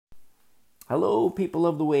Hello, people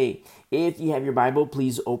of the way. If you have your Bible,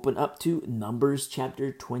 please open up to Numbers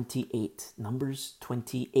chapter 28. Numbers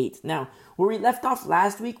 28. Now, where we left off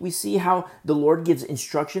last week, we see how the Lord gives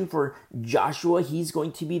instruction for Joshua. He's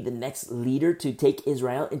going to be the next leader to take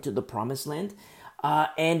Israel into the promised land.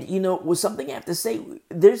 With something I have to say,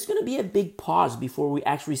 there's going to be a big pause before we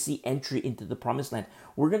actually see entry into the promised land.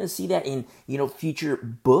 We're going to see that in, future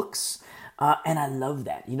books. And I love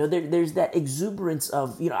that. There's that exuberance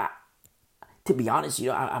of, to be honest,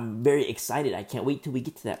 I'm very excited. I can't wait till we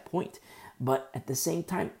get to that point. But at the same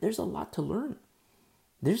time, there's a lot to learn.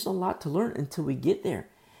 There's a lot to learn until we get there.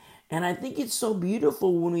 And I think it's so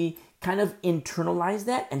beautiful when we kind of internalize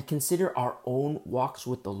that and consider our own walks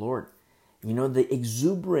with the Lord. The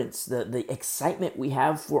exuberance, the excitement we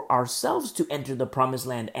have for ourselves to enter the promised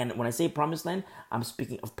land. And when I say promised land, I'm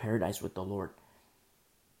speaking of paradise with the Lord.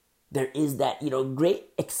 There is that,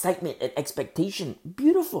 great excitement and expectation.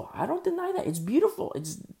 Beautiful. I don't deny that. It's beautiful.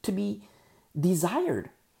 It's to be desired.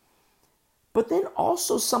 But then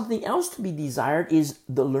also something else to be desired is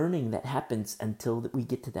the learning that happens until we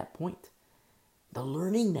get to that point. The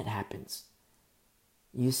learning that happens.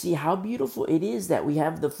 You see how beautiful it is that we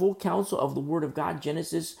have the full counsel of the Word of God,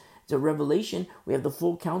 Genesis to Revelation. We have the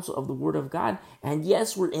full counsel of the Word of God. And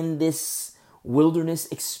yes, we're in this wilderness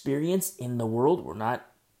experience in the world. We're not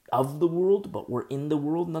of the world, but we're in the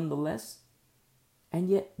world nonetheless. And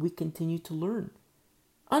yet we continue to learn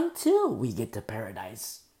until we get to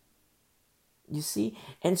paradise. You see?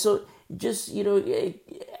 And so just,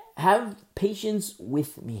 have patience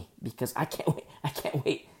with me because I can't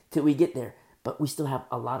wait till we get there. But we still have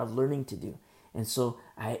a lot of learning to do. And so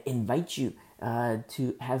I invite you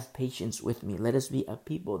to have patience with me. Let us be a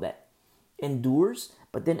people that endures,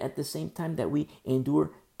 but then at the same time that we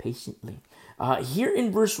endure patiently. Here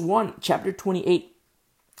in verse 1, chapter 28,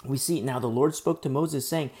 we see, now the Lord spoke to Moses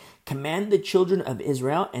saying, command the children of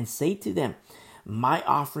Israel and say to them, my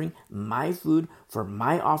offering, my food for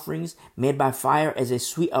my offerings made by fire as a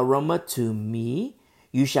sweet aroma to me,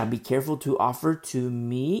 you shall be careful to offer to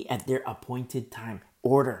me at their appointed time.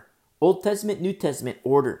 Order. Old Testament, New Testament,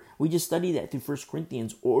 order. We just studied that through 1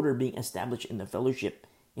 Corinthians, order being established in the fellowship,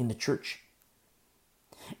 in the church.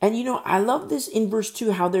 And I love this in verse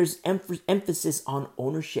 2, how there's emphasis on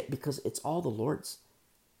ownership because it's all the Lord's.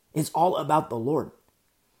 It's all about the Lord.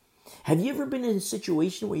 Have you ever been in a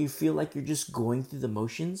situation where you feel like you're just going through the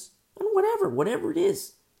motions? And whatever it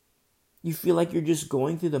is. You feel like you're just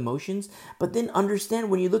going through the motions, but then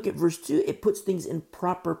understand when you look at verse 2, it puts things in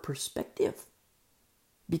proper perspective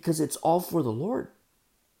because it's all for the Lord.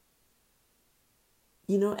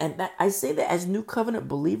 And that I say that as new covenant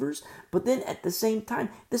believers, but then at the same time,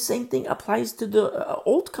 the same thing applies to the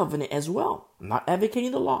old covenant as well. I'm not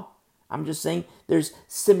advocating the law. I'm just saying there's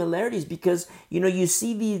similarities because, you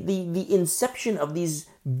see the inception of these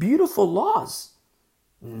beautiful laws.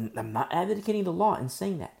 I'm not advocating the law and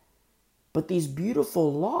saying that. But these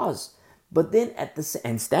beautiful laws,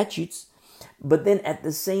 and statutes, but then at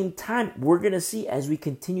the same time, we're going to see as we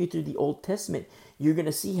continue through the Old Testament, you're going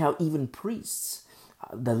to see how even priests,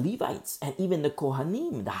 the Levites, and even the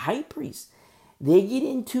Kohanim, the high priests, they get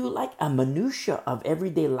into like a minutia of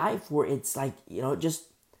everyday life where it's like, just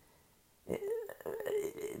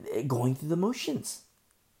going through the motions.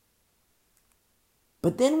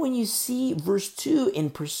 But then when you see verse 2 in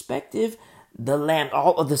perspective, the lamb,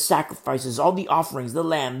 all of the sacrifices, all the offerings, the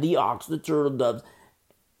lamb, the ox, the turtle doves,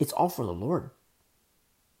 it's all for the Lord.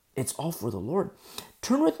 It's all for the Lord.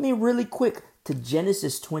 Turn with me really quick to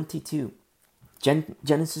Genesis 22.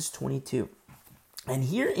 Genesis 22. And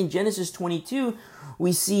here in Genesis 22,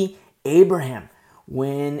 we see Abraham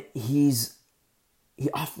when he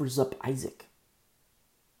offers up Isaac.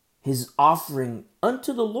 His offering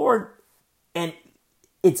unto the Lord, and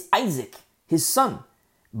it's Isaac, his son.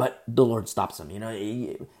 But the Lord stops him.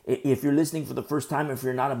 If you're listening for the first time, if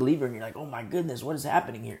you're not a believer and you're like, oh my goodness, what is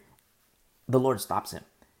happening here? The Lord stops him.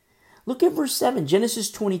 Look at verse 7, Genesis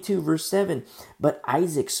 22, verse 7. But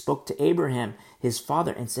Isaac spoke to Abraham, his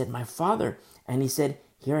father, and said, my father. And he said,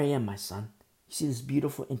 here I am, my son. You see this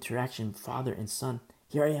beautiful interaction, father and son.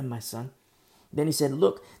 Here I am, my son. Then he said,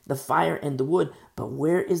 look, the fire and the wood, but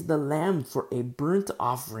where is the lamb for a burnt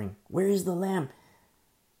offering? Where is the lamb?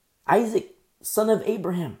 Isaac, son of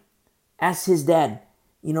Abraham, asked his dad,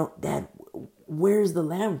 Dad, where is the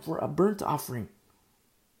lamb for a burnt offering?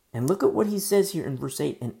 And look at what he says here in verse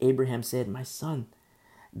 8. And Abraham said, my son,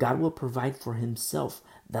 God will provide for himself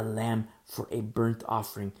the lamb for a burnt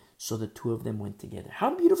offering. So the two of them went together.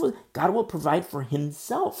 How beautiful. God will provide for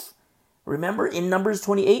himself. Remember in Numbers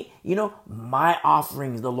 28, my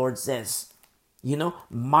offerings, the Lord says. You know,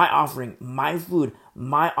 my offering, my food,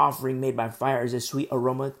 my offering made by fire is a sweet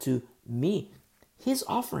aroma to me. His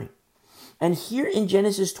offering. And here in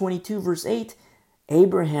Genesis 22, verse 8,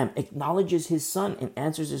 Abraham acknowledges his son and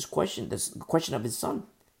answers his question, the question of his son.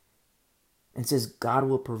 And says, God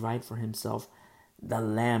will provide for himself the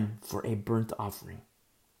lamb for a burnt offering.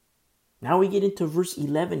 Now we get into verse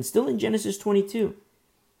 11, still in Genesis 22.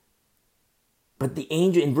 But the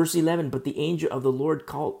angel, in verse 11, but the angel of the Lord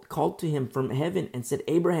called to him from heaven and said,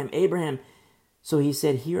 Abraham, Abraham. So he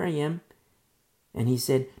said, here I am. And he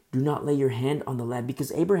said, do not lay your hand on the lad,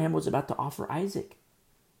 because Abraham was about to offer Isaac.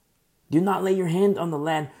 Do not lay your hand on the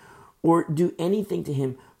lad or do anything to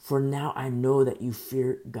him, for now I know that you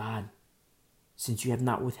fear God, since you have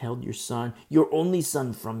not withheld your son, your only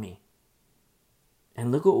son, from me.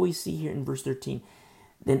 And look what we see here in verse 13.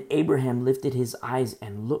 Then Abraham lifted his eyes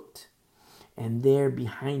and looked, and there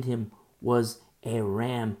behind him was a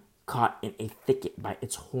ram caught in a thicket by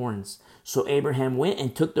its horns. So Abraham went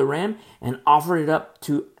and took the ram and offered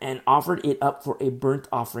it up for a burnt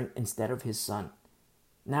offering instead of his son.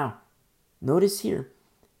 Now, notice here,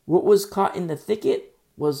 what was caught in the thicket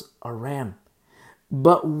was a ram.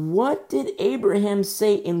 But what did Abraham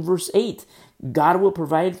say in verse 8? God will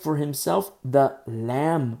provide for himself the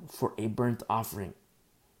lamb for a burnt offering.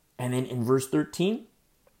 And then in verse 13,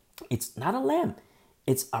 it's not a lamb,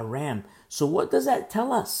 it's a ram. So what does that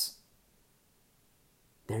tell us?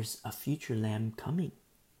 There's a future lamb coming.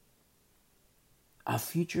 A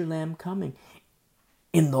future lamb coming.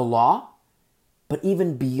 In the law, but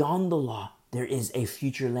even beyond the law, there is a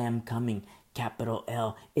future lamb coming. Capital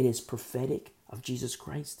L. It is prophetic of Jesus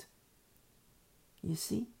Christ. You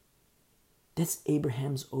see? That's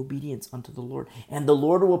Abraham's obedience unto the Lord. And the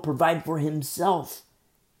Lord will provide for himself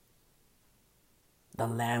the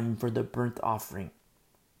lamb for the burnt offering.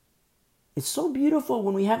 It's so beautiful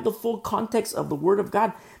when we have the full context of the Word of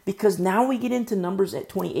God, because now we get into Numbers at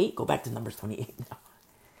 28. Go back to Numbers 28 now.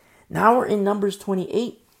 Now we're in Numbers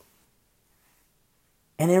 28.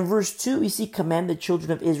 And in verse 2, we see, command the children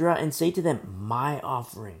of Israel and say to them, my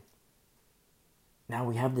offering. Now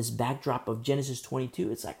we have this backdrop of Genesis 22.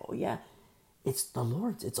 It's like, oh yeah, it's the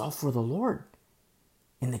Lord's. It's all for the Lord.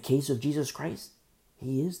 In the case of Jesus Christ,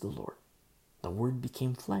 He is the Lord. The Word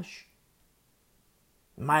became flesh.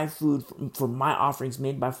 My food for my offerings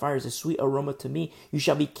made by fire is a sweet aroma to me. You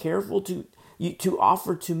shall be careful to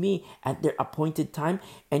offer to me at their appointed time,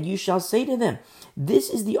 and you shall say to them,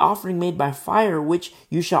 this is the offering made by fire, which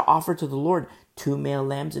you shall offer to the Lord. 2 male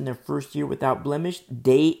lambs in their first year without blemish,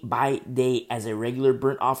 day by day, as a regular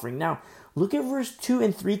burnt offering. Now, look at verse 2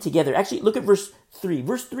 and 3 together. Actually, look at verse 3.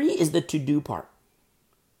 Verse 3 is the to-do part.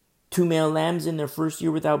 2 male lambs in their first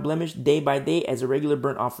year without blemish, day by day, as a regular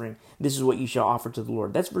burnt offering. This is what you shall offer to the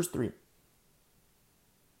Lord. That's verse 3.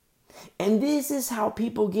 And this is how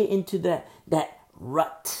people get into that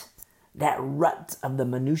rut of the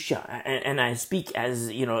minutia. And I speak as,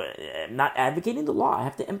 not advocating the law. I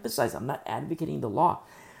have to emphasize, I'm not advocating the law.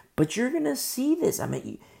 But you're going to see this. I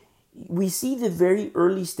mean, we see the very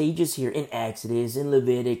early stages here in Exodus, in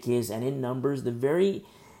Leviticus, and in Numbers, the very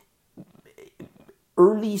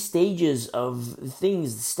early stages of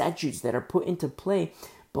things, statutes that are put into play.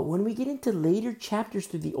 But when we get into later chapters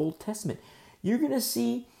through the Old Testament, you're going to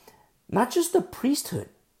see not just the priesthood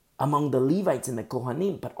among the Levites and the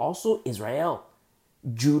Kohanim, but also Israel,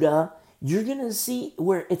 Judah. You're going to see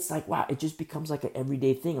where it's like, wow, it just becomes like an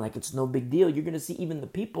everyday thing, like it's no big deal. You're going to see even the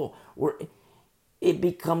people where it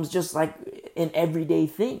becomes just like an everyday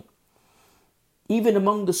thing. Even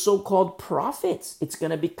among the so-called prophets, it's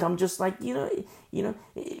going to become just like,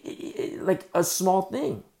 like a small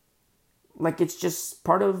thing. Like it's just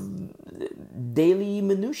part of daily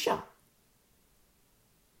minutia.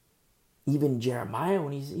 Even Jeremiah,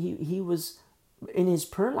 when he was in his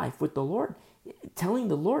prayer life with the Lord, telling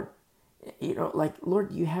the Lord, like,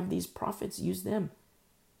 Lord, you have these prophets, use them.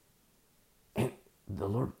 And the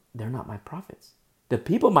Lord, they're not my prophets. The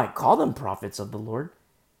people might call them prophets of the Lord,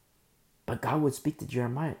 but God would speak to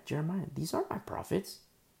Jeremiah, these aren't my prophets.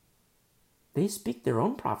 They speak their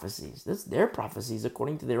own prophecies. That's their prophecies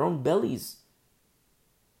according to their own bellies.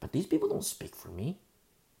 But these people don't speak for me.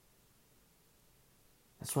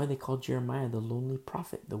 That's why they called Jeremiah the lonely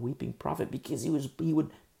prophet, the weeping prophet, because he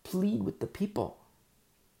would plead with the people.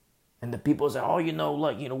 And the people say, oh,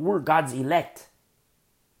 look, we're God's elect.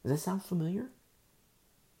 Does that sound familiar?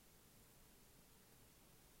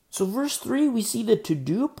 So verse 3, we see the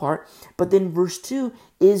to-do part, but then verse 2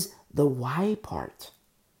 is the why part.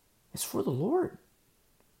 It's for the Lord.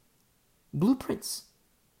 Blueprints.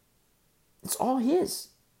 It's all His.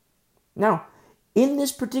 Now, in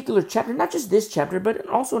this particular chapter, not just this chapter, but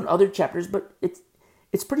also in other chapters, but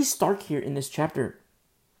it's pretty stark here in this chapter.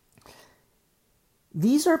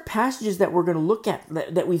 These are passages that we're going to look at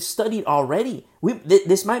that we've studied already.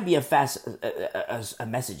 This might be a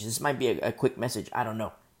message. This might be a quick message. I don't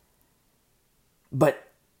know.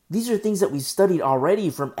 But these are things that we've studied already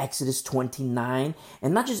from Exodus 29.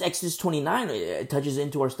 And not just Exodus 29. It touches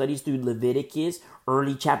into our studies through Leviticus,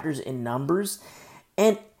 early chapters in Numbers.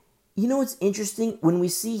 And you know what's interesting? When we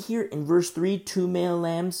see here in verse 3, 2 male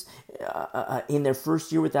lambs in their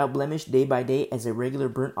first year without blemish, day by day, as a regular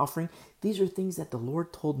burnt offering. These are things that the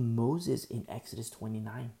Lord told Moses in Exodus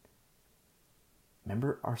 29.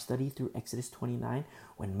 Remember our study through Exodus 29?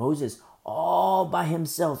 When Moses, all by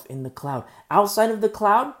himself in the cloud. Outside of the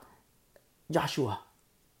cloud, Joshua,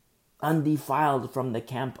 undefiled from the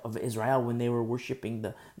camp of Israel when they were worshiping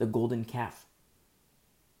the golden calf.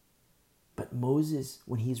 But Moses,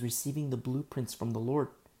 when he's receiving the blueprints from the Lord,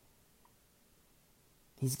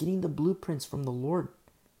 he's getting the blueprints from the Lord.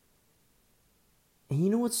 And you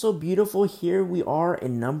know what's so beautiful? Here we are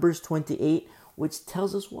in Numbers 28, which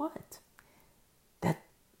tells us what? That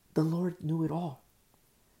the Lord knew it all.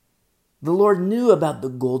 The Lord knew about the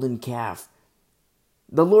golden calf.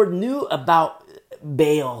 The Lord knew about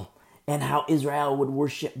Baal and how Israel would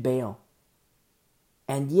worship Baal.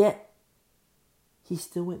 And yet, he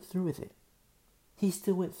still went through with it. He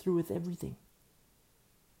still went through with everything.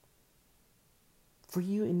 For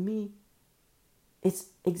you and me, it's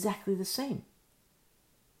exactly the same.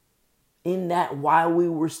 In that while we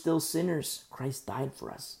were still sinners, Christ died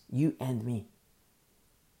for us, you and me.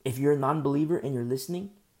 If you're a non-believer and you're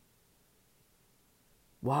listening,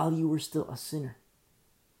 while you were still a sinner,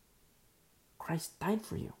 Christ died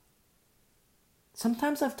for you.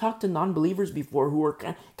 Sometimes I've talked to non-believers before who are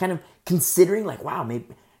kind of considering like, wow,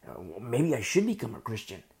 maybe I should become a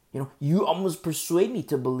Christian. You almost persuade me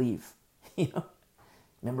to believe.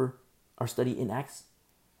 Remember our study in Acts?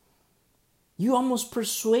 You almost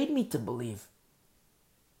persuade me to believe.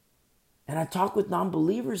 And I talk with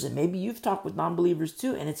non-believers, and maybe you've talked with non-believers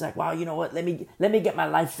too, and it's like, wow, you know what? Let me get my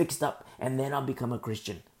life fixed up, and then I'll become a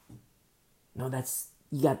Christian. No,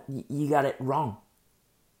 you got it wrong.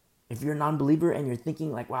 If you're a non-believer and you're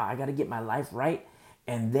thinking like, wow, I got to get my life right,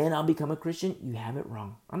 and then I'll become a Christian, you have it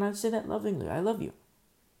wrong. And I say that lovingly. I love you.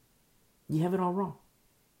 You have it all wrong.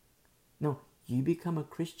 No, you become a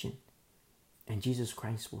Christian, and Jesus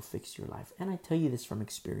Christ will fix your life. And I tell you this from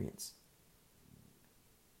experience.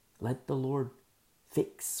 Let the Lord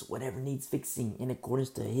fix whatever needs fixing in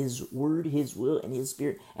accordance to His word, His will, and His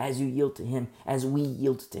Spirit as you yield to Him, as we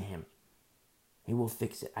yield to Him. He will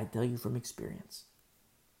fix it. I tell you from experience.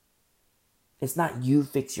 It's not you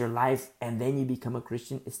fix your life and then you become a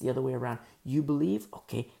Christian. It's the other way around. You believe,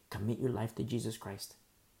 okay, commit your life to Jesus Christ.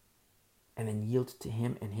 And then yield to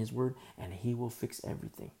Him and His word, and He will fix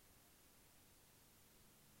everything.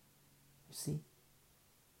 You see?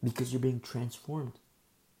 Because you're being transformed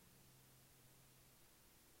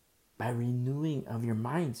by renewing of your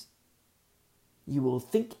minds. You will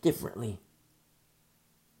think differently.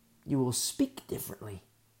 You will speak differently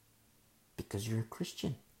because you're a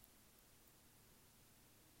Christian.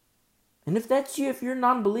 And if that's you, if you're a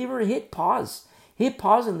non-believer, hit pause. Hit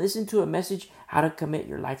pause and listen to a message how to commit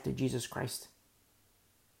your life to Jesus Christ.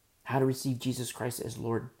 How to receive Jesus Christ as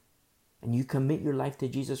Lord. And you commit your life to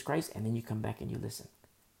Jesus Christ, and then you come back and you listen.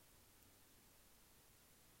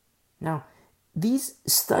 Now, these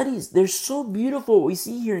studies, they're so beautiful what we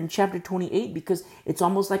see here in chapter 28 because it's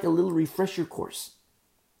almost like a little refresher course.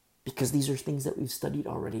 Because these are things that we've studied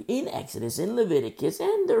already in Exodus, in Leviticus,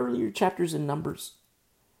 and the earlier chapters in Numbers.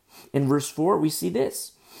 In verse 4, we see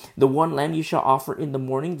this. The one lamb you shall offer in the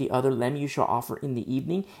morning, the other lamb you shall offer in the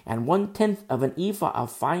evening, and 1/10 of an ephah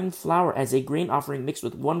of fine flour as a grain offering mixed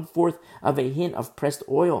with 1/4 of a hin of pressed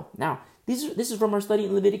oil. Now, this is from our study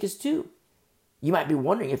in Leviticus 2. You might be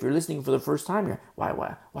wondering if you're listening for the first time here,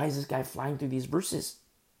 why is this guy flying through these verses?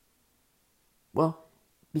 Well,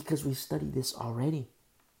 because we've studied this already.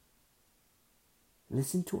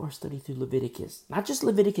 Listen to our study through Leviticus. Not just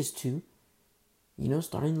Leviticus 2.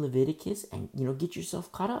 Start in Leviticus and, get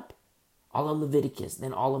yourself caught up. All of Leviticus,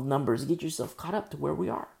 then all of Numbers. Get yourself caught up to where we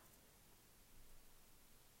are.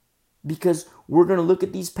 Because we're going to look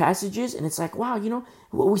at these passages and it's like, wow,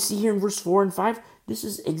 what we see here in verse 4 and 5, this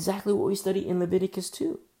is exactly what we study in Leviticus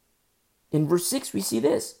 2. In verse 6, we see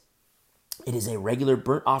this. It is a regular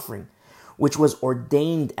burnt offering, which was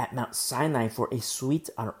ordained at Mount Sinai for a sweet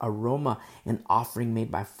aroma, an offering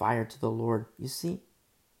made by fire to the Lord. You see?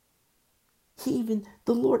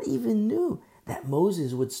 The Lord even knew that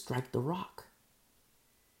Moses would strike the rock.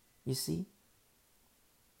 You see?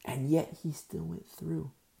 And yet he still went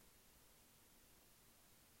through.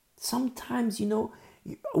 Sometimes,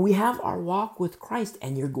 we have our walk with Christ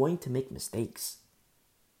and you're going to make mistakes.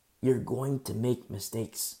 You're going to make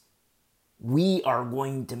mistakes. We are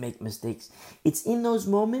going to make mistakes. It's in those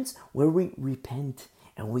moments where we repent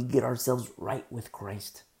and we get ourselves right with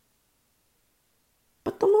Christ.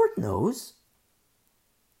 But the Lord knows.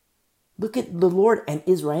 Look at the Lord and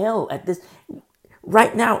Israel at this.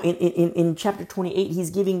 Right now in chapter 28,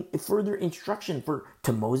 he's giving further instruction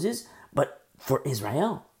to Moses, but for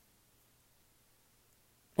Israel.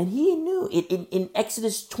 And he knew it in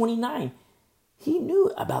Exodus 29. He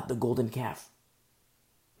knew about the golden calf.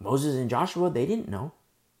 Moses and Joshua, they didn't know.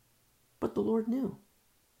 But the Lord knew.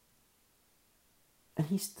 And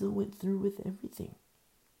he still went through with everything.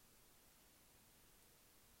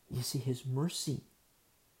 You see, his mercy,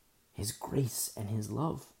 his grace, and his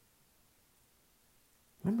love.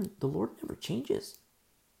 Remember, the Lord never changes.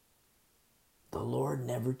 The Lord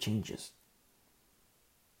never changes.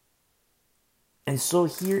 And so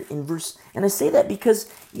here in verse, and I say that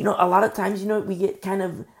because, a lot of times, we get kind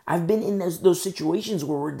of, I've been in those situations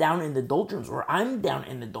where we're down in the doldrums, or I'm down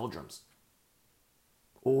in the doldrums.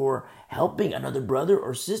 Or helping another brother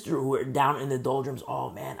or sister who are down in the doldrums.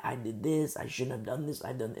 Oh man, I did this. I shouldn't have done this.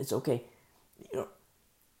 I've done this. It's okay.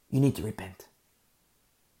 You need to repent.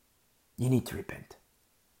 You need to repent.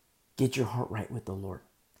 Get your heart right with the Lord.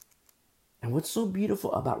 And what's so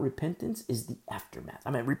beautiful about repentance is the aftermath.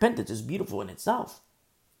 I mean, repentance is beautiful in itself.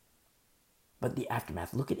 But the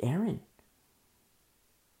aftermath, look at Aaron.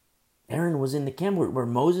 Aaron was in the camp where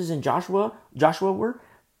Moses and Joshua were.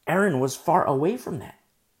 Aaron was far away from that.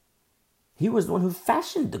 He was the one who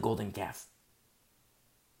fashioned the golden calf.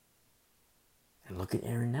 And look at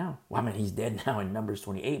Aaron now. Well, I mean, he's dead now in Numbers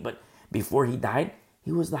 28, but before he died,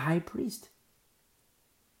 he was the high priest.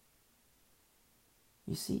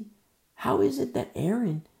 You see, how is it that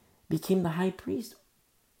Aaron became the high priest?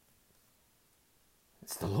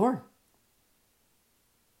 It's the Lord.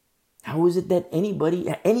 How is it that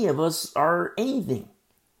any of us are anything?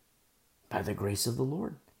 By the grace of the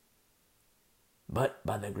Lord. But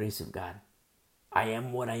by the grace of God. I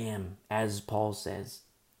am what I am, as Paul says.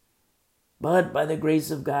 But by the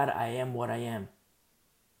grace of God, I am what I am.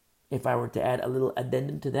 If I were to add a little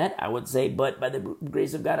addendum to that, I would say, but by the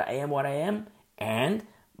grace of God, I am what I am. And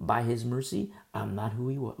by his mercy, I'm not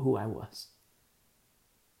who I was.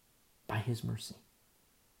 By his mercy.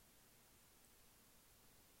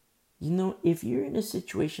 If you're in a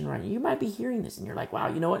situation right now, you might be hearing this and you're like,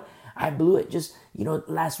 wow, you know what? I blew it. Just,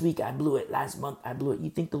 last week I blew it. Last month I blew it. You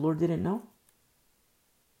think the Lord didn't know?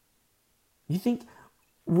 You think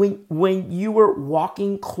when you were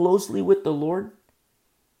walking closely with the Lord,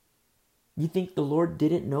 you think the Lord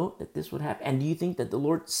didn't know that this would happen? And do you think that the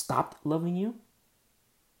Lord stopped loving you?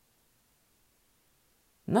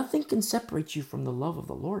 Nothing can separate you from the love of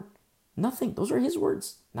the Lord. Nothing. Those are his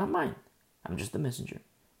words, not mine. I'm just the messenger.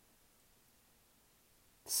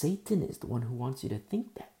 Satan is the one who wants you to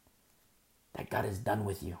think that God is done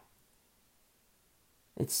with you.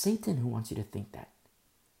 It's Satan who wants you to think that.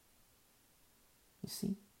 You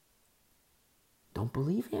see? Don't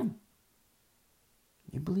believe him.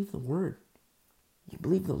 You believe the word. You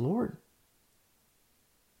believe the Lord.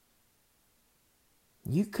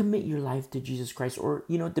 You commit your life to Jesus Christ, or,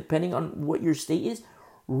 depending on what your state is,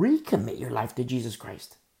 recommit your life to Jesus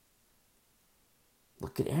Christ.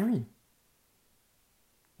 Look at Aaron.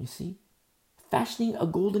 You see? Fashioning a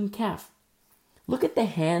golden calf. Look at the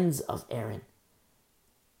hands of Aaron.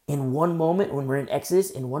 In one moment, when we're in Exodus,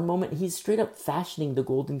 in one moment, he's straight up fashioning the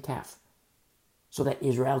golden calf so that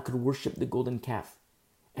Israel could worship the golden calf.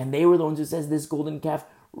 And they were the ones who says this golden calf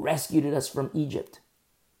rescued us from Egypt.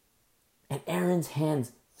 And Aaron's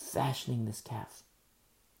hands fashioning this calf.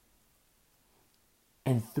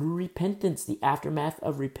 And through repentance, the aftermath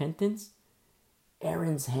of repentance,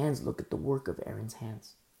 Aaron's hands, look at the work of Aaron's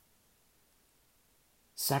hands.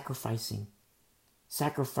 Sacrificing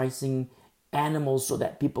animals so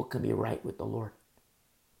that people can be right with the Lord.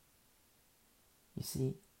 You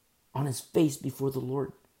see, on his face before the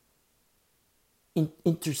Lord,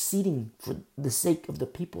 interceding for the sake of the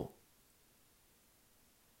people.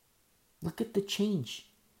 Look at the change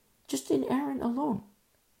just in Aaron alone.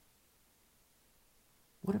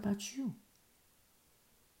 What about you?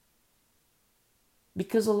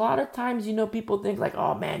 Because a lot of times, people think like,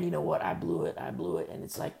 oh man, you know what? I blew it. And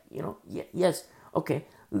it's like, yes, okay.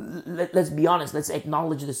 Let's be honest. Let's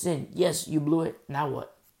acknowledge the sin. Yes, you blew it. Now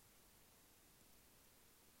what?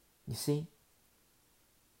 You see?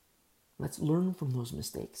 Let's learn from those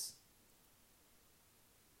mistakes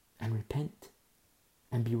and repent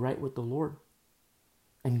and be right with the Lord.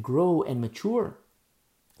 and grow and mature.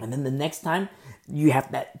 And then the next time you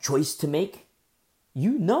have that choice to make,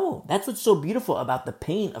 that's what's so beautiful about the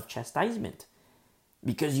pain of chastisement.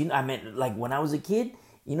 Because, like when I was a kid,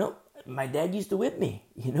 my dad used to whip me,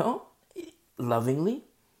 lovingly.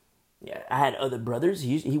 Yeah, I had other brothers.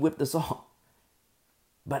 He whipped us all.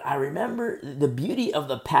 But I remember the beauty of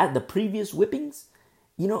the previous whippings.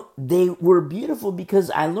 They were beautiful because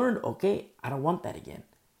I learned, okay, I don't want that again.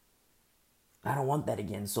 I don't want that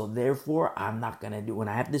again. So therefore, I'm not going to do, when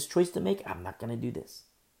I have this choice to make, I'm not going to do this.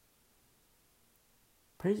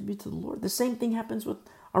 Praise be to the Lord. The same thing happens with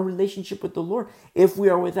our relationship with the Lord. If we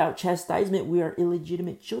are without chastisement, we are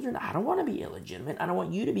illegitimate children. I don't want to be illegitimate. I don't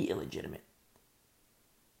want you to be illegitimate.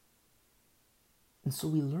 And so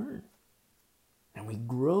we learn and we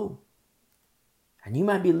grow. And you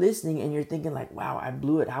might be listening and you're thinking like, wow, I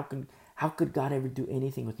blew it. How could God ever do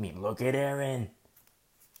anything with me? Look at Aaron.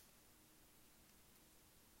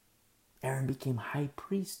 Aaron became high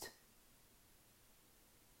priest.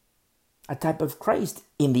 A type of Christ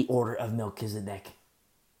in the order of Melchizedek.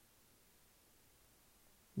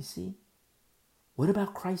 You see? What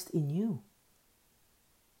about Christ in you?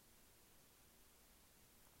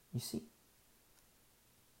 You see?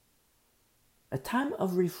 A time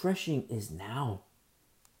of refreshing is now.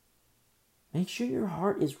 Make sure your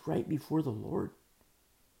heart is right before the Lord.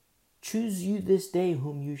 Choose you this day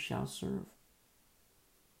whom you shall serve.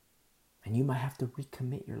 And you might have to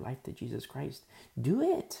recommit your life to Jesus Christ. Do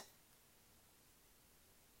it.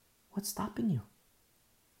 What's stopping you?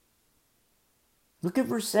 Look at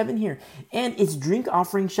verse 7 here. And its drink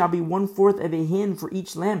offering shall be 1/4 of a hin for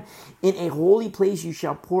each lamb. In a holy place you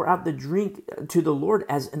shall pour out the drink to the Lord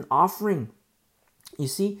as an offering. You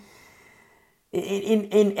see,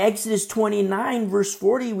 in Exodus 29, verse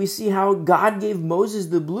 40, we see how God gave Moses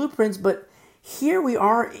the blueprints, but here we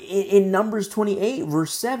are in Numbers 28,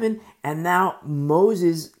 verse 7, and now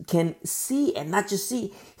Moses can see, and not just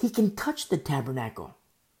see, he can touch the tabernacle.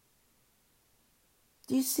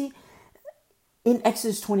 Do you see? In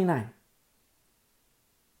Exodus 29,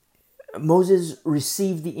 Moses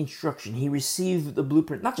received the instruction. He received the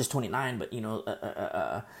blueprint, not just 29, but,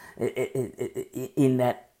 in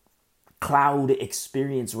that cloud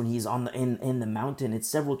experience when he's in the mountain. It's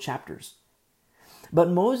several chapters. But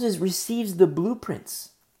Moses receives the blueprints.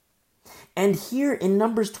 And here in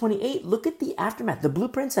Numbers 28, look at the aftermath. The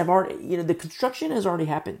blueprints have already, the construction has already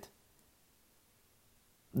happened.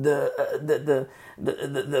 The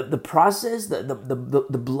process,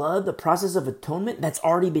 the blood, the process of atonement, that's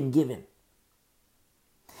already been given.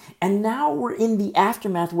 And now we're in the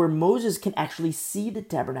aftermath where Moses can actually see the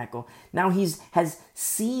tabernacle. Now has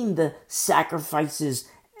seen the sacrifices.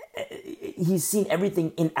 He's seen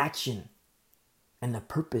everything in action. And the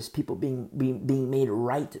purpose, people being made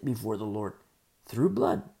right before the Lord through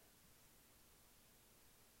blood.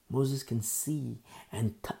 Moses can see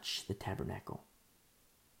and touch the tabernacle.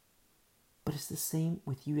 But it's the same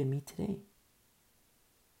with you and me today.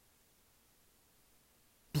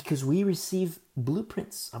 Because we receive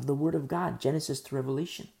blueprints of the Word of God, Genesis to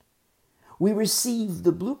Revelation. We receive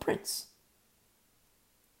the blueprints.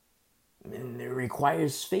 And it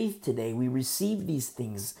requires faith today. We receive these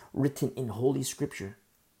things written in Holy Scripture.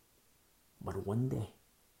 But one day,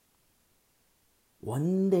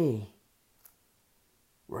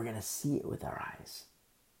 we're going to see it with our eyes.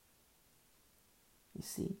 You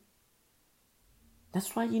see?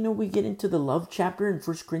 That's why, we get into the love chapter in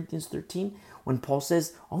 1 Corinthians 13 when Paul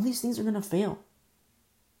says all these things are going to fail.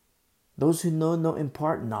 Those who know in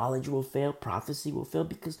part, knowledge will fail, prophecy will fail,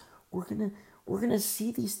 because we're going to see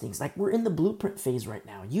these things. Like, we're in the blueprint phase right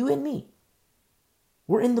now. You and me.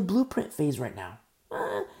 We're in the blueprint phase right now.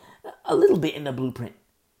 A little bit in the blueprint.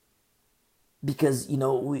 Because,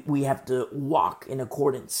 we have to walk in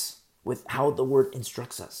accordance with how the Word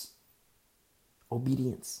instructs us.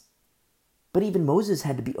 Obedience. But even Moses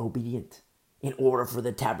had to be obedient in order for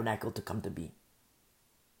the tabernacle to come to be.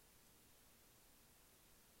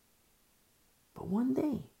 But one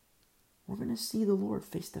day, we're going to see the Lord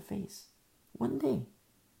face to face. One day.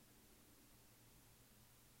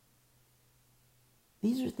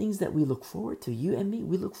 These are things that we look forward to. You and me,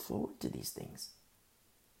 we look forward to these things.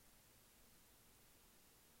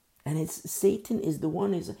 And Satan is the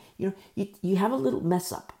one who's, you have a little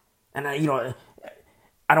mess up. And,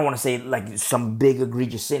 I don't want to say like some big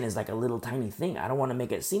egregious sin is like a little tiny thing. I don't want to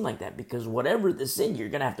make it seem like that, because whatever the sin, you're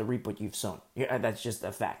going to have to reap what you've sown. That's just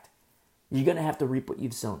a fact. You're going to have to reap what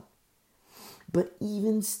you've sown. But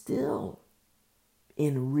even still,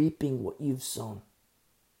 in reaping what you've sown,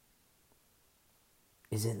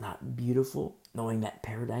 is it not beautiful knowing that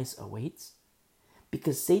paradise awaits?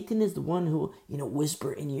 Because Satan is the one who,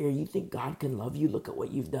 whisper in your ear, you think God can love you? Look at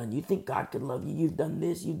what you've done. You think God can love you? You've done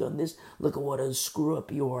this, you've done this. Look at what a screw up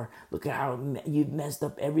you are. Look at how you've messed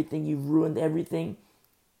up everything. You've ruined everything.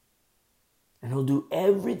 And he'll do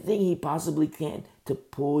everything he possibly can to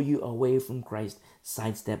pull you away from Christ.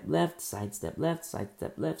 Sidestep left, sidestep left,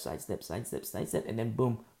 sidestep left, sidestep, sidestep, sidestep, and then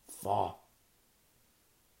boom, fall.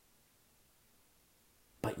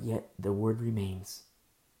 But yet the word remains.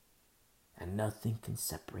 And nothing can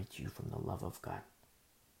separate you from the love of God.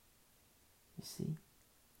 You see?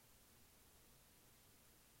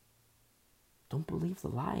 Don't believe the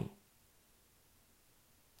lie.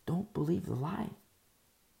 Don't believe the lie.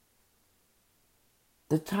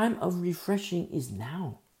 The time of refreshing is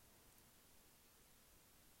now.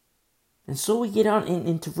 And so we get on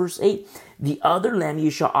into verse 8. The other lamb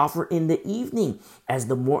you shall offer in the evening as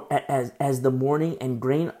the morning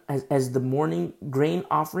grain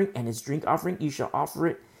offering and its drink offering. You shall offer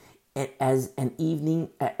it as an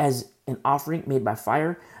offering made by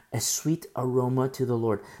fire, a sweet aroma to the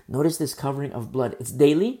Lord. Notice this covering of blood. It's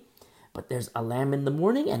daily, but there's a lamb in the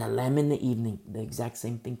morning and a lamb in the evening. The exact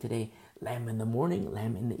same thing today. Lamb in the morning,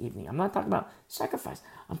 lamb in the evening. I'm not talking about sacrifice.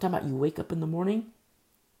 I'm talking about you wake up in the morning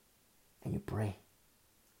and you pray.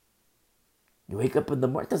 You wake up in the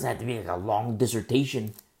morning. It doesn't have to be like a long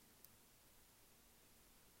dissertation.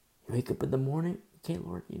 You wake up in the morning. Okay,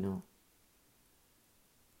 Lord,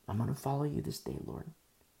 I'm going to follow you this day, Lord.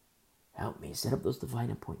 Help me. Set up those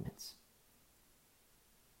divine appointments.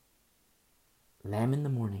 Lamb in the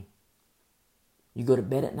morning. You go to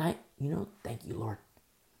bed at night. Thank you, Lord.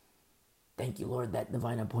 Thank you, Lord, that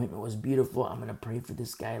divine appointment was beautiful. I'm going to pray for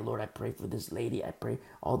this guy. Lord, I pray for this lady. I pray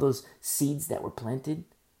all those seeds that were planted.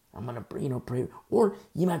 I'm going to, pray. Or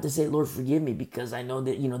you might have to say, Lord, forgive me because I know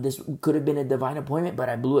that, this could have been a divine appointment, but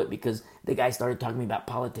I blew it because the guy started talking to me about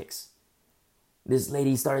politics. This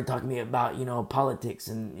lady started talking to me about, politics,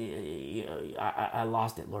 and I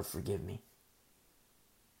lost it. Lord, forgive me.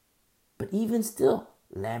 But even still,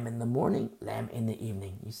 lamb in the morning, lamb in the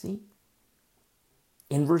evening. You see?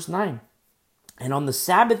 In verse 9. And on the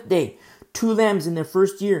Sabbath day, 2 lambs in their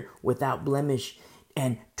first year without blemish,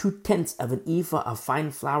 and 2/10 of an ephah of fine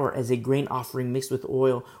flour as a grain offering mixed with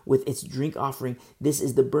oil with its drink offering. This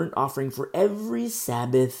is the burnt offering for every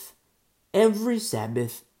Sabbath,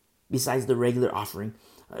 besides the regular offering,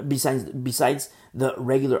 besides the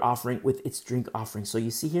regular offering with its drink offering. So you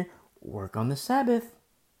see here, work on the Sabbath.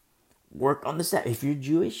 Work on the Sabbath. If you're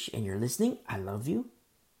Jewish and you're listening, I love you.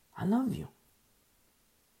 I love you.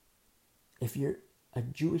 If you're a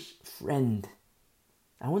Jewish friend,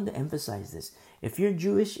 I want to emphasize this. If you're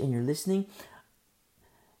Jewish and you're listening,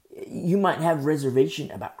 you might have reservation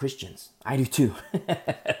about Christians. I do too.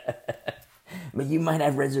 But you might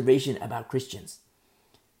have reservation about Christians.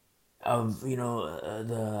 Of,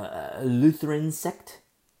 the Lutheran sect,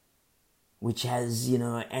 which has,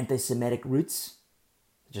 anti-Semitic roots.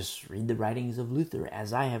 Just read the writings of Luther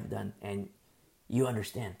as I have done, and you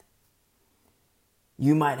understand.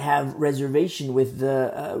 You might have reservation with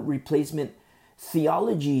the replacement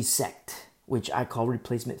theology sect, which I call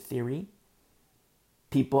replacement theory.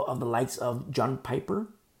 People of the likes of John Piper,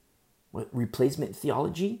 with replacement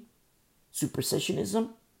theology,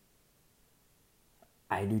 supersessionism.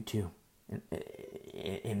 I do too.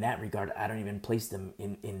 In that regard, I don't even place them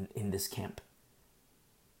in this camp.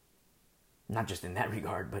 Not just in that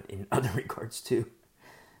regard, but in other regards too.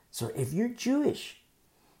 So if you're Jewish,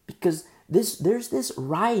 because there's this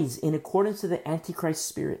rise in accordance to the Antichrist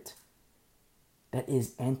spirit that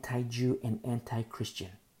is anti-Jew and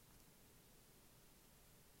anti-Christian,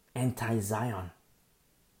 anti-Zion.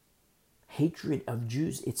 Hatred of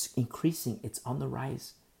Jews, it's increasing, it's on the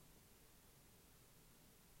rise.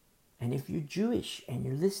 And if you're Jewish and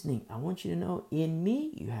you're listening, I want you to know, in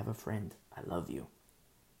me, you have a friend. I love you.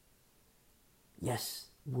 Yes,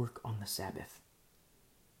 work on the Sabbath.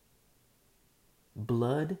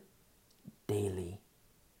 Blood daily.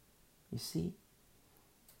 You see?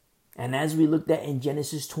 And as we looked at in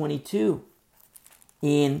Genesis 22,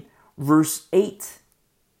 in verse 8,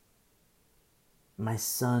 my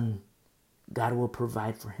son, God will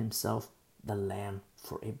provide for himself the lamb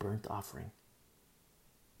for a burnt offering.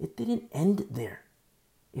 It didn't end there.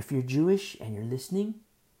 If you're Jewish and you're listening,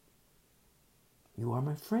 you are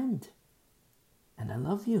my friend. And I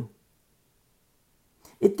love you.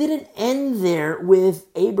 It didn't end there with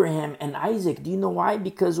Abraham and Isaac. Do you know why?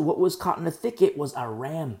 Because what was caught in the thicket was a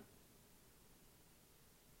ram.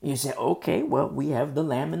 You say, okay, well, we have the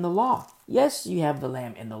lamb in the law. Yes, you have the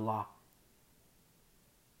lamb in the law.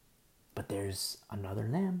 But there's another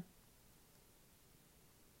lamb.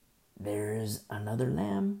 There's another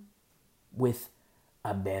lamb with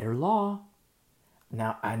a better law.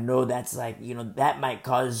 Now, I know that's like, that might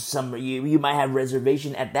cause you might have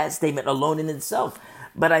reservation at that statement alone in itself.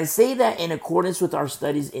 But I say that in accordance with our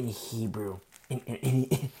studies in Hebrew, in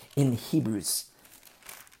Hebrews.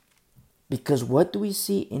 Because what do we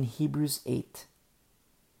see in Hebrews 8?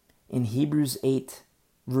 In Hebrews 8,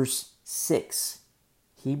 verse 6.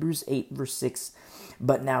 Hebrews 8, verse 6.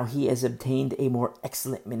 But now he has obtained a more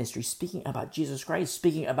excellent ministry. Speaking about Jesus Christ.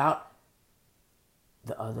 Speaking about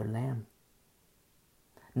the other Lamb.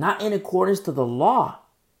 Not in accordance to the law,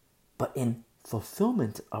 but in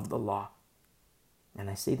fulfillment of the law. And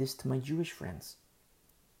I say this to my Jewish friends.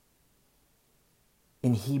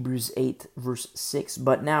 In Hebrews 8, verse 6,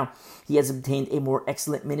 but now he has obtained a more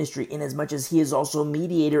excellent ministry, inasmuch as he is also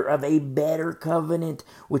mediator of a better covenant,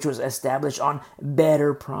 which was established on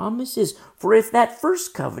better promises. For if that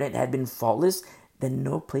first covenant had been faultless, then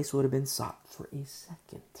no place would have been sought for a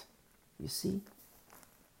second. You see?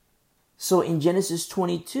 So in Genesis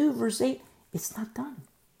 22, verse 8, it's not done.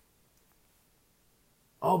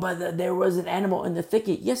 Oh, but there was an animal in the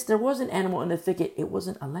thicket. Yes, there was an animal in the thicket. It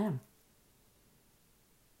wasn't a lamb.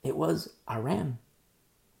 It was a ram,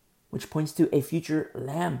 which points to a future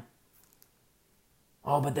lamb.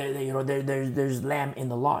 Oh, but there's lamb in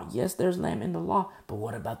the law. Yes, there's lamb in the law. But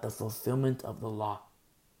what about the fulfillment of the law?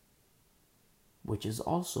 Which is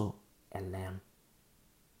also a lamb.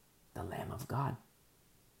 The Lamb of God.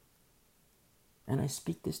 And I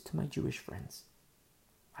speak this to my Jewish friends.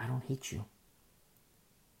 I don't hate you.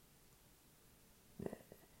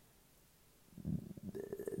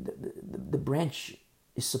 The branch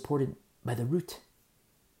is supported by the root.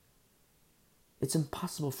 It's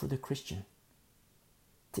impossible for the Christian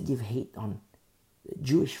to give hate on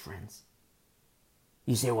Jewish friends.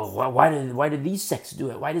 You say, well, why did these sects do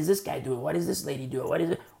it? Why does this guy do it? Why does this lady do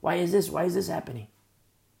it? Why is this happening?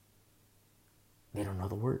 They don't know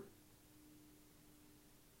the word.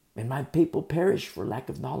 And my people perish for lack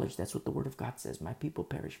of knowledge. That's what the word of God says. My people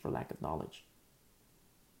perish for lack of knowledge.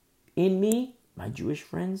 In me, my Jewish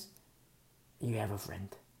friends, you have a friend.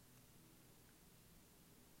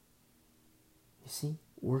 You see,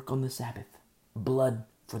 work on the Sabbath. Blood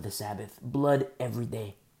for the Sabbath. Blood every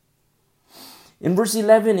day. In verse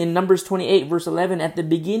 11, in Numbers 28, verse 11, at the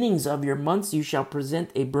beginnings of your months you shall present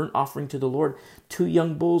a burnt offering to the Lord, 2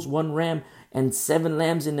 young bulls, 1 ram, and 7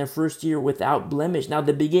 lambs in their first year without blemish. Now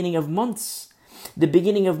the beginning of months,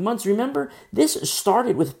 remember, this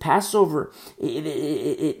started with Passover.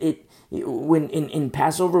 When in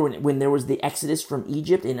Passover, when there was the Exodus from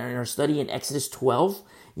Egypt, in our study in Exodus 12,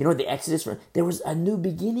 the Exodus, there was a new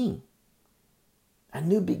beginning. A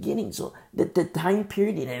new beginning. So the time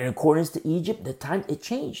period, in accordance to Egypt, the time, it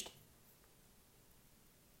changed.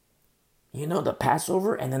 The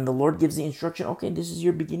Passover, and then the Lord gives the instruction, okay, this is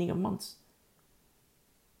your beginning of months.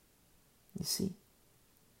 You see?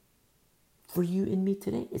 For you and me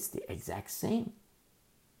today, it's the exact same.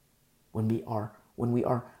 When we are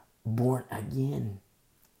born again.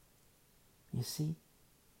 You see?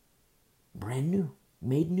 Brand new.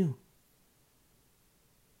 Made new.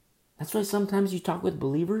 That's why sometimes you talk with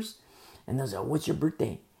believers and they'll say, what's your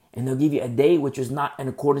birthday? And they'll give you a day which is not in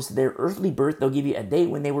accordance to their earthly birth. They'll give you a day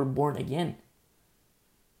when they were born again.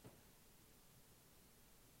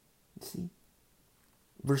 You see?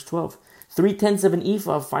 Verse 12. 3/10 of an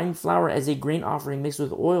ephah of fine flour as a grain offering mixed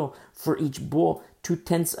with oil for each bull.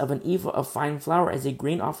 2/10 of an ephah of fine flour as a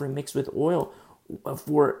grain offering mixed with oil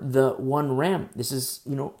for the 1 ram. This is,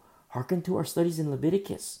 hearken to our studies in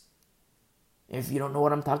Leviticus. If you don't know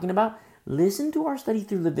what I'm talking about, listen to our study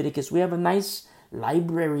through Leviticus. We have a nice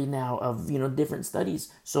library now of, different studies.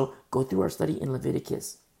 So go through our study in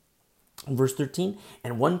Leviticus. Verse 13,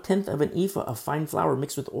 and 1/10 of an ephah of fine flour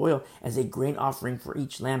mixed with oil as a grain offering for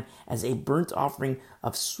each lamb, as a burnt offering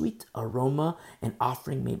of sweet aroma, an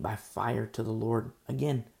offering made by fire to the Lord.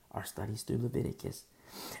 Again, our studies through Leviticus.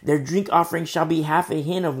 Their drink offering shall be half a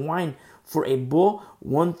hin of wine for a bull,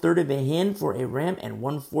 1/3 of a hin for a ram, and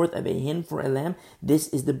 1/4 of a hin for a lamb. This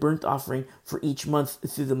is the burnt offering for each month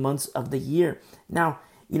through the months of the year. Now,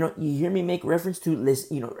 you hear me make reference to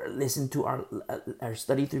listen to our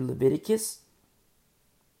study through Leviticus,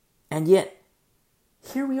 and yet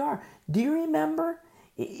here we are. Do you remember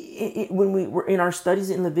when we were in our studies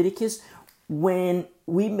in Leviticus, when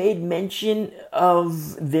we made mention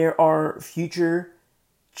of there are future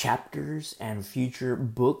chapters and future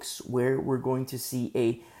books where we're going to see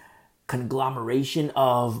a conglomeration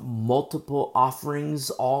of multiple offerings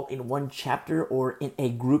all in one chapter, or in a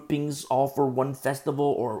groupings all for one festival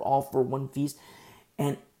or all for one feast?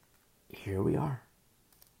 And here we are.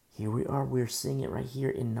 We're seeing it right here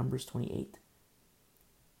in Numbers 28.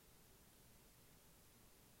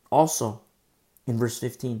 Also, in verse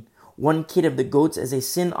 15, one kid of the goats as a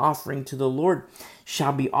sin offering to the Lord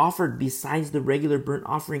shall be offered besides the regular burnt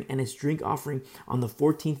offering, and its drink offering on the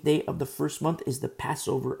 14th day of the first month is the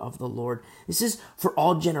Passover of the Lord. This is for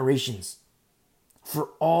all generations. For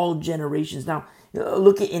all generations. Now,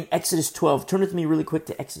 look at in Exodus 12. Turn with me really quick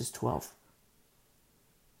to Exodus 12.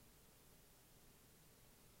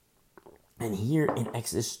 And here in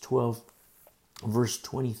Exodus 12, verse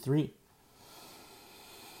 23.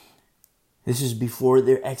 This is before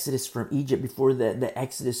their exodus from Egypt, before the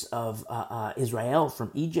exodus of Israel from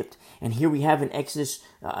Egypt. And here we have in Exodus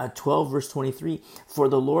 12, verse 23, for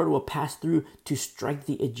the Lord will pass through to strike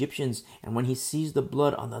the Egyptians. And when he sees the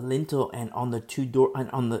blood on the lintel and on the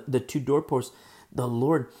two doorposts, the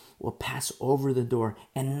Lord will pass over the door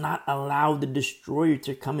and not allow the destroyer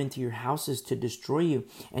to come into your houses to destroy you.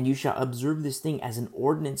 And you shall observe this thing as an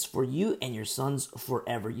ordinance for you and your sons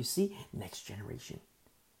forever. You see, next generation.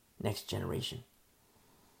 Next generation.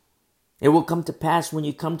 It will come to pass when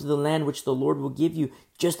you come to the land which the Lord will give you,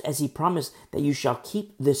 just as he promised, that you shall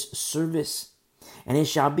keep this service. And it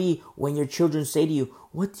shall be when your children say to you,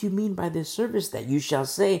 what do you mean by this service? That you shall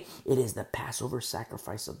say, it is the Passover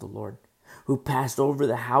sacrifice of the Lord, who passed over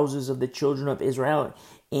the houses of the children of Israel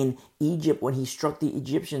in Egypt when he struck the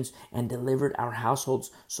Egyptians and delivered our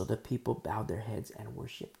households. So the people bowed their heads and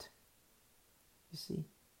worshipped. You see,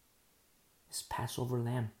 this Passover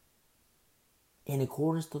lamb. In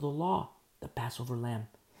accordance to the law, the Passover lamb.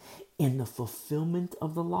 In the fulfillment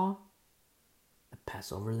of the law, the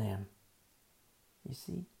Passover lamb. You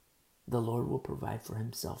see, the Lord will provide for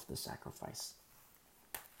himself the sacrifice.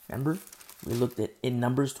 Remember, we looked at in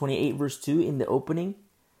Numbers 28 verse 2 in the opening,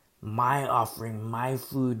 my offering, my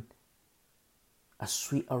food, a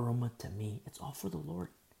sweet aroma to me. It's all for the Lord.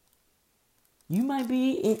 You might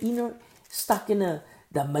be, stuck in the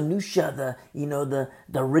minutia,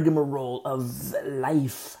 the rigmarole of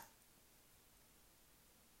life.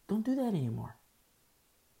 Don't do that anymore.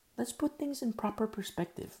 Let's put things in proper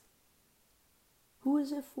perspective. Who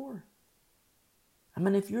is it for? I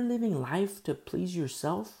mean, if you're living life to please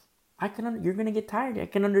yourself, you're going to get tired. I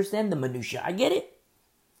can understand the minutia. I get it.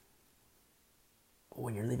 But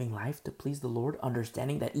when you're living life to please the Lord,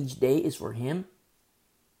 understanding that each day is for him,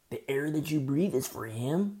 the air that you breathe is for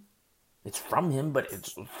him. It's from him, but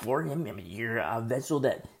it's for him. I mean, you're a vessel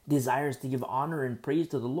that desires to give honor and praise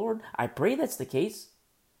to the Lord. I pray that's the case.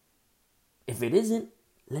 If it isn't,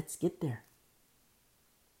 let's get there.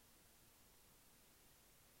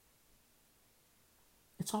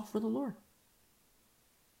 It's all for the Lord.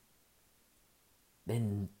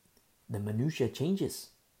 Then the minutia changes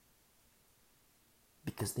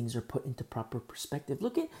because things are put into proper perspective.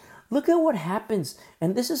 Look at what happens.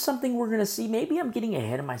 And this is something we're going to see. Maybe I'm getting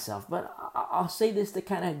ahead of myself, but I'll say this to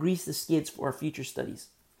kind of grease the skids for our future studies.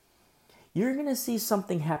 You're going to see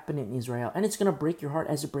something happen in Israel, and it's going to break your heart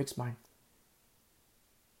as it breaks mine.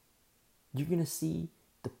 You're going to see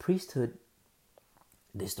the priesthood,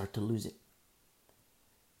 they start to lose it.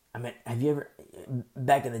 I mean, have you ever,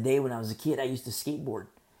 back in the day when I was a kid, I used to skateboard.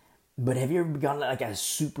 But have you ever gone like a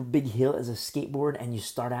super big hill as a skateboard and you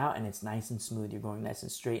start out and it's nice and smooth, you're going nice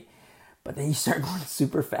and straight, but then you start going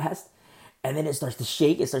super fast and then it starts to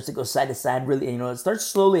shake, it starts to go side to side really, it starts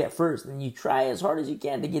slowly at first and you try as hard as you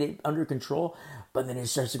can to get it under control, but then it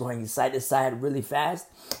starts going side to side really fast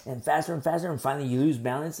and faster and finally you lose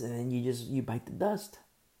balance and then you bite the dust.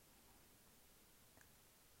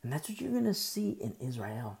 And that's what you're going to see in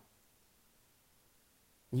Israel.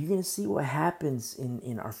 You're going to see what happens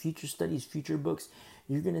in our future studies, future books.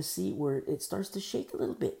 You're going to see where it starts to shake a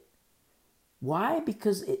little bit. Why?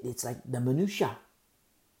 Because it's like the minutia.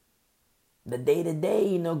 The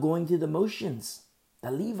day-to-day, going through the motions. The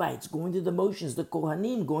Levites going through the motions. The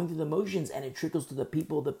Kohanim going through the motions. And it trickles to the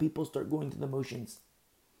people. The people start going through the motions.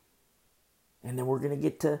 And then we're going to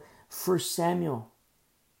get to 1 Samuel,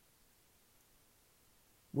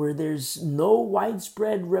 where there's no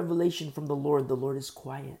widespread revelation from the Lord. The Lord is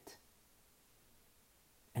quiet.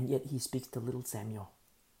 And yet he speaks to little Samuel.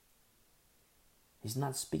 He's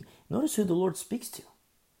not speaking. Notice who the Lord speaks to.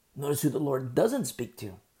 Notice who the Lord doesn't speak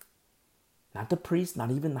to. Not the priest,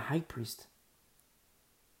 not even the high priest.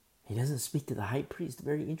 He doesn't speak to the high priest.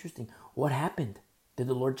 Very interesting. What happened? Did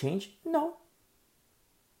the Lord change? No.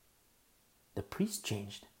 The priest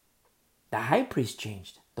changed. The high priest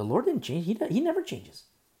changed. The Lord didn't change. He never changes.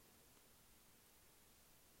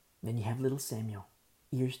 Then you have little Samuel,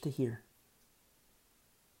 ears to hear.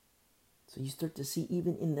 So you start to see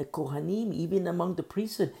even in the Kohanim, even among the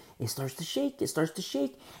priesthood, it starts to shake. It starts to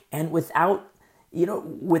shake. And without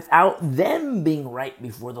them being right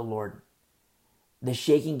before the Lord, the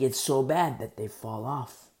shaking gets so bad that they fall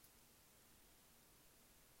off.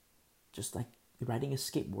 just like riding a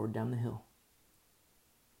skateboard down the hill.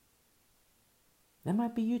 That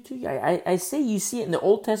might be you too. I say you see it in the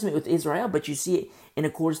Old Testament with Israel, but you see it in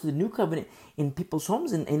accordance to the New Covenant in people's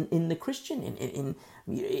homes, in the Christian,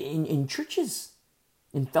 in churches,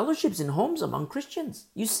 in fellowships, in homes among Christians.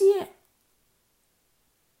 You see it.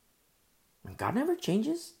 And God never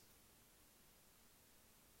changes.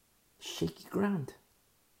 Shaky ground.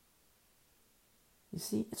 You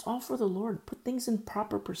see, it's all for the Lord. Put things in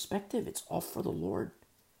proper perspective. It's all for the Lord.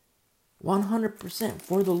 100%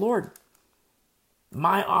 for the Lord.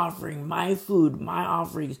 My offering, my food, my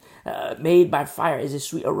offerings made by fire is a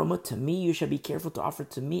sweet aroma to me. You shall be careful to offer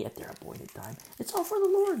to me at their appointed time. It's all for the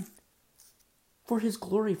Lord. For His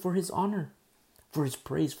glory, for His honor, for His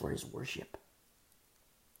praise, for His worship.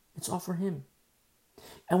 It's all for Him.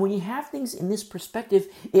 And when you have things in this perspective,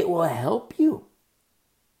 it will help you.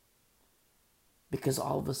 Because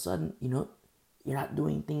all of a sudden, you're not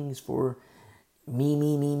doing things for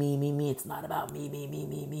me. It's not about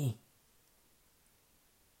me.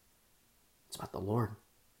 It's about the Lord.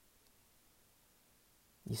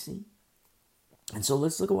 You see? And so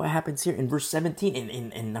let's look at what happens here in verse 17,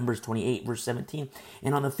 in Numbers 28, verse 17.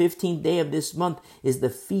 And on the 15th day of this month is the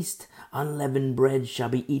feast. Unleavened bread shall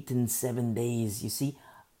be eaten 7 days. You see?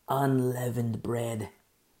 Unleavened bread.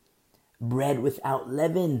 Bread without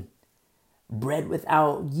leaven. Bread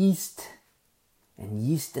without yeast. And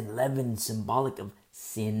yeast and leaven, symbolic of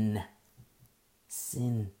sin.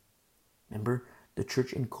 Sin. Remember the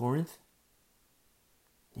church in Corinth?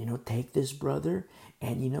 Take this brother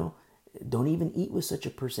and, don't even eat with such a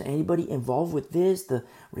person. Anybody involved with this, the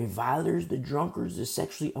revilers, the drunkards, the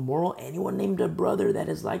sexually immoral, anyone named a brother that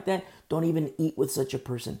is like that, don't even eat with such a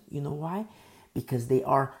person. You know why? Because they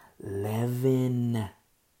are leaven,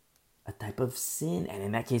 a type of sin, and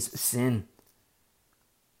in that case, sin.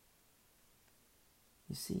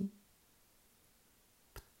 You see?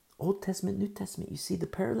 Old Testament, New Testament, you see the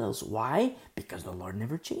parallels. Why? Because the Lord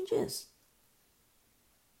never changes.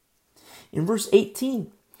 In verse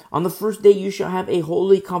 18, on the first day you shall have a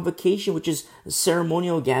holy convocation, which is a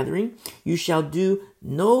ceremonial gathering. You shall do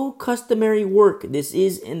no customary work. This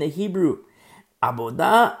is in the Hebrew.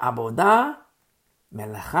 Abodah,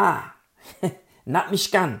 melacha. Not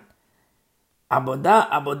mishkan.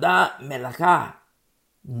 Abodah, melacha.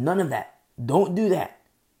 None of that. Don't do that.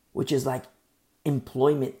 Which is like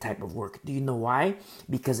employment type of work. Do you know why?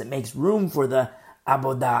 Because it makes room for the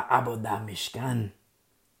abodah mishkan.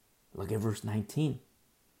 Look at verse 19.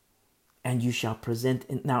 And you shall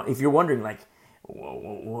present. Now, if you're wondering, like,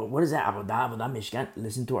 what is that? Abodah mishkan.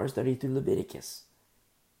 Listen to our study through Leviticus.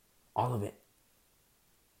 All of it.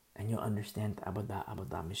 And you'll understand abodah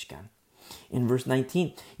mishkan. In verse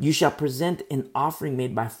 19, you shall present an offering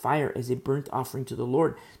made by fire as a burnt offering to the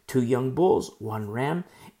Lord. 2 young bulls, 1 ram,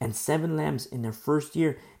 and 7 lambs in their first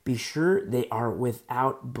year. Be sure they are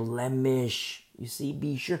without blemish. You see,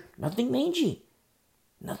 be sure. Nothing mangy.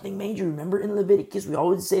 Nothing mangy. Remember in Leviticus, we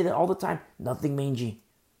always say that all the time. Nothing mangy.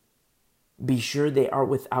 Be sure they are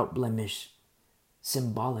without blemish.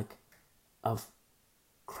 Symbolic of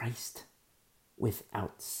Christ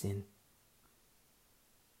without sin.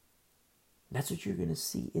 That's what you're going to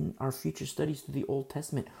see in our future studies through the Old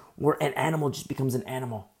Testament, where an animal just becomes an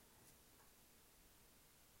animal.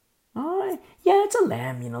 Oh, yeah, it's a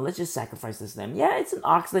lamb, let's just sacrifice this lamb. Yeah, it's an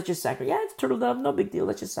ox, let's just sacrifice. Yeah, it's a turtle dove, no big deal,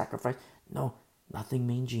 let's just sacrifice. No, nothing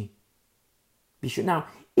mangy. Be sure. Now,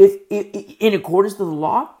 if in accordance to the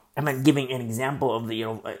law, I'm not giving an example of the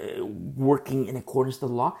working in accordance to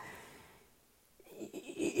the law.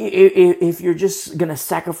 If you're just going to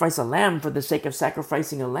sacrifice a lamb for the sake of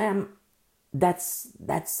sacrificing a lamb, that's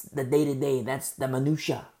the day-to-day. That's the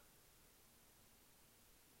minutia.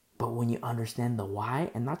 But when you understand the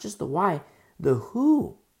why, and not just the why, the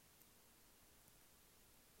who,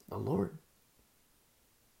 the Lord,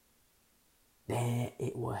 then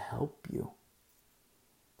it will help you.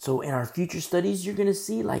 So in our future studies, you're going to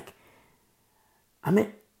see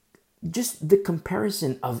just the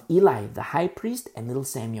comparison of Eli, the high priest, and little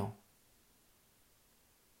Samuel.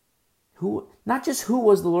 Who, not just who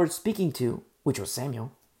was the Lord speaking to, which was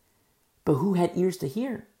Samuel, but who had ears to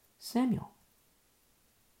hear? Samuel.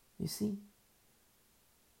 You see?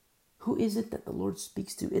 Who is it that the Lord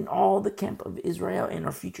speaks to? In all the camp of Israel, in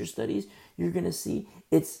our future studies, you're going to see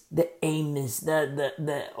it's the Amos,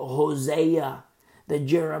 the Hosea, the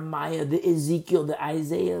Jeremiah, the Ezekiel, the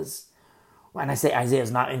Isaiahs. When I say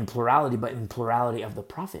Isaiahs, not in plurality, but in plurality of the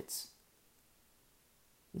prophets.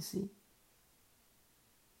 You see?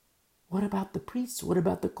 What about the priests? What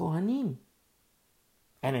about the Kohanim?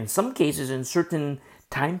 And in some cases, in certain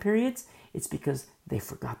time periods, it's because they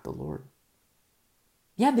forgot the Lord.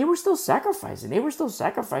 Yeah, they were still sacrificing. They were still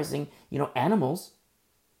sacrificing, animals.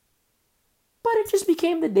 But it just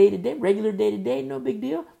became the day-to-day, regular day-to-day, no big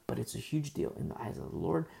deal. But it's a huge deal in the eyes of the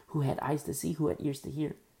Lord, who had eyes to see, who had ears to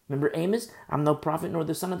hear. Remember Amos? I'm no prophet nor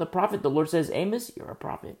the son of the prophet. The Lord says, Amos, you're a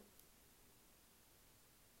prophet.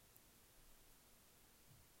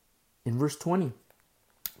 In verse 20,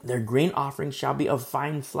 their grain offering shall be of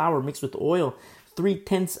fine flour mixed with oil,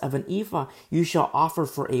 3/10 of an ephah you shall offer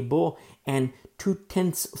for a bull, and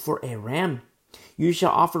 2/10 for a ram. You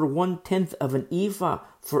shall offer 1/10 of an ephah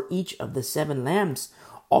for each of the 7 lambs.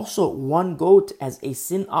 Also 1 goat as a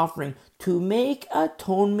sin offering to make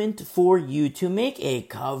atonement for you, to make a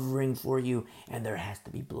covering for you. And there has to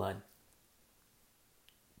be blood.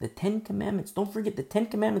 The 10 commandments, don't forget, the 10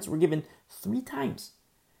 commandments were given 3 times.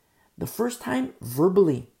 The first time,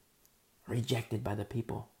 verbally, rejected by the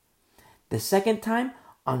people. The second time,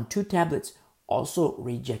 on 2 tablets, also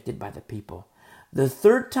rejected by the people. The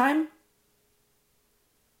third time,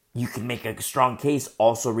 you can make a strong case,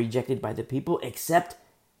 also rejected by the people, except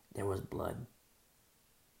there was blood.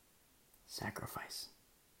 Sacrifice.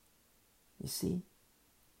 You see?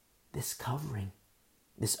 This covering,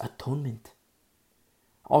 this atonement.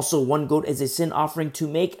 Also, 1 goat as a sin offering to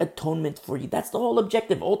make atonement for you. That's the whole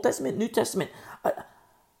objective. Old Testament, New Testament.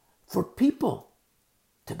 For people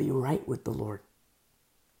to be right with the Lord.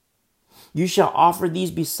 You shall offer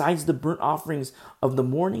these besides the burnt offerings of the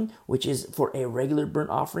morning, which is for a regular burnt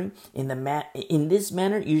offering. In this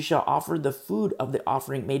manner you shall offer the food of the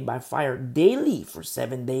offering made by fire daily for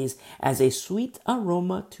 7 days as a sweet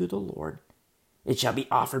aroma to the Lord. It shall be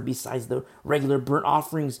offered besides the regular burnt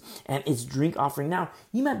offerings and its drink offering. Now,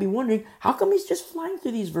 you might be wondering, how come he's just flying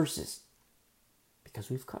through these verses? Because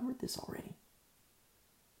we've covered this already.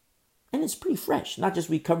 And it's pretty fresh. Not just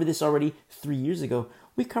we covered this already 3 years ago.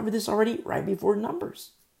 We covered this already right before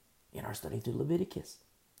Numbers in our study through Leviticus.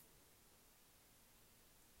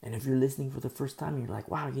 And if you're listening for the first time, you're like,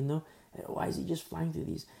 wow, why is he just flying through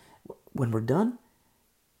these? When we're done,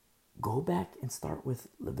 go back and start with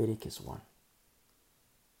Leviticus 1.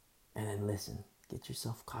 And then listen, get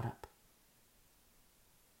yourself caught up.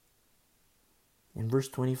 In verse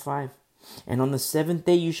 25, and on the 7th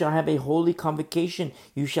day you shall have a holy convocation.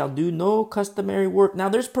 You shall do no customary work. Now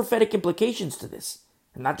there's prophetic implications to this.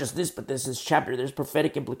 And not just this, but this is chapter. There's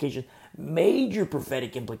prophetic implications, major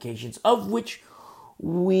prophetic implications, of which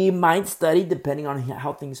we might study depending on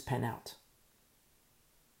how things pan out.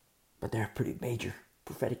 But they're pretty major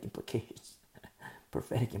prophetic implications.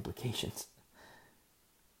 Prophetic implications.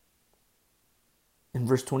 In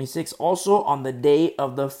verse 26, also on the day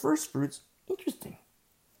of the first fruits, interesting.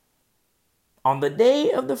 On the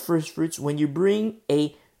day of the first fruits, when you bring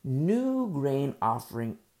a new grain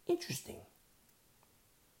offering, interesting.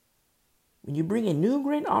 When you bring a new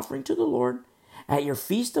grain offering to the Lord at your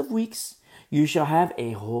Feast of Weeks, you shall have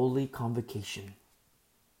a holy convocation.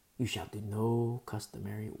 You shall do no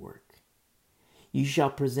customary work. You shall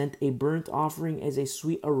present a burnt offering as a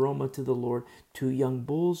sweet aroma to the Lord, 2 young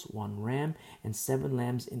bulls, 1 ram, and 7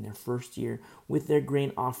 lambs in their first year, with their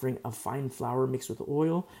grain offering of fine flour mixed with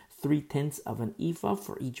oil, 3/10 of an ephah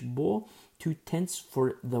for each bull, 2/10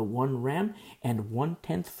 for the 1 ram, and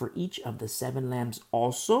 1/10 for each of the 7 lambs.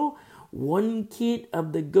 Also, 1 kid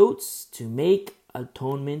of the goats to make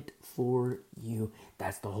atonement for you.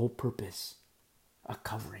 That's the whole purpose. A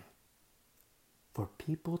covering. For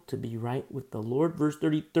people to be right with the Lord. Verse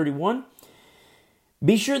 31.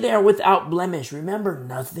 Be sure they are without blemish. Remember,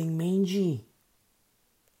 nothing mangy.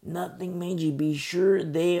 Nothing mangy. Be sure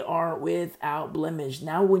they are without blemish.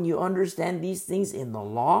 Now, when you understand these things in the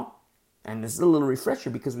law, and this is a little refresher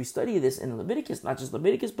because we study this in Leviticus, not just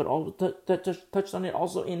Leviticus, but all touched on it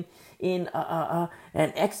also in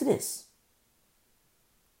Exodus.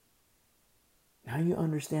 Now you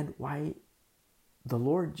understand why the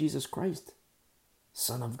Lord Jesus Christ,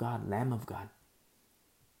 Son of God, Lamb of God,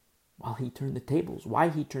 while he turned the tables. Why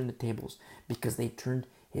he turned the tables? Because they turned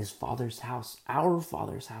his father's house, our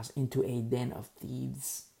father's house, into a den of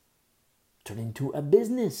thieves. Turned into a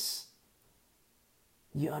business.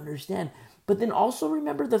 You understand? But then also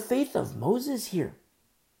remember the faith of Moses here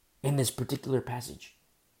in this particular passage.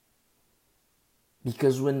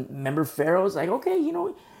 Because remember Pharaoh's like, okay,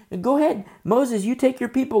 go ahead. Moses, you take your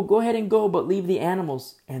people, go ahead and go, but leave the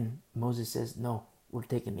animals. And Moses says, no, we're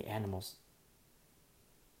taking the animals.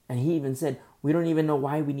 And he even said, we don't even know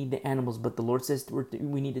why we need the animals, but the Lord says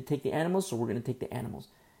we need to take the animals, so we're going to take the animals.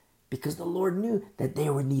 Because the Lord knew that they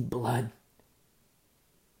would need blood.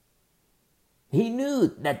 He knew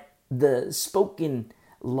that the spoken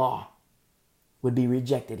law would be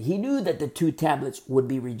rejected. He knew that the 2 tablets would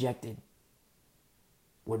be rejected,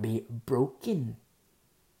 would be broken.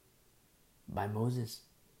 by Moses.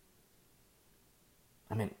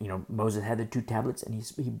 Moses had the 2 tablets and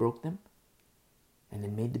he broke them and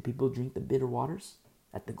then made the people drink the bitter waters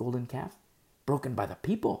at the golden calf, broken by the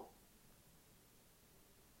people.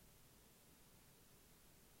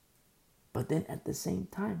 But then at the same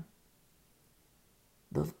time,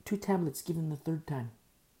 the 2 tablets given the 3rd time,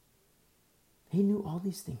 he knew all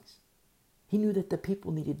these things. He knew that the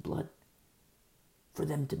people needed blood for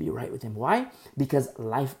them to be right with him. Why? Because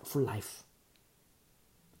life for life.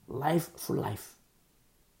 Life for life.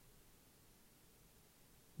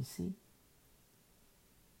 You see?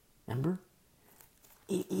 Remember?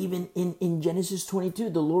 Even in Genesis 22,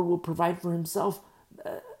 the Lord will provide for himself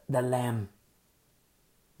the lamb.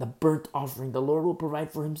 The burnt offering. The Lord will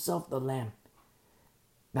provide for himself the lamb.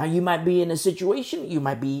 Now you might be in a situation, you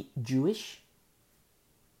might be Jewish.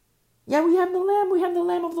 Yeah, we have the lamb. We have the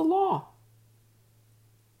lamb of the law.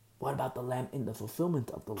 What about the lamb in the fulfillment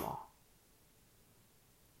of the law?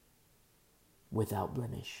 Without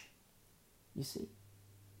blemish. You see?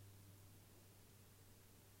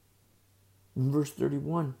 In verse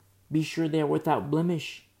 31, be sure they are without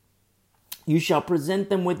blemish. You shall present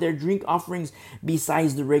them with their drink offerings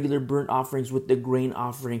besides the regular burnt offerings with the grain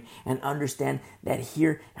offering. And understand that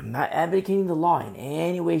here, I'm not advocating the law in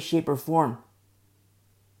any way, shape, or form.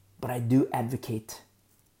 But I do advocate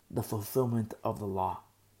the fulfillment of the law.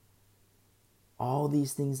 All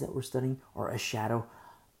these things that we're studying are a shadow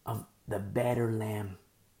of the better Lamb.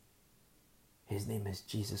 His name is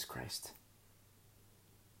Jesus Christ.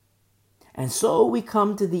 And so we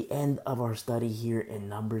come to the end of our study here in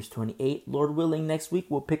Numbers 28. Lord willing, next week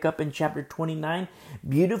we'll pick up in chapter 29.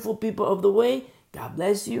 Beautiful people of the way, God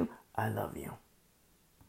bless you. I love you.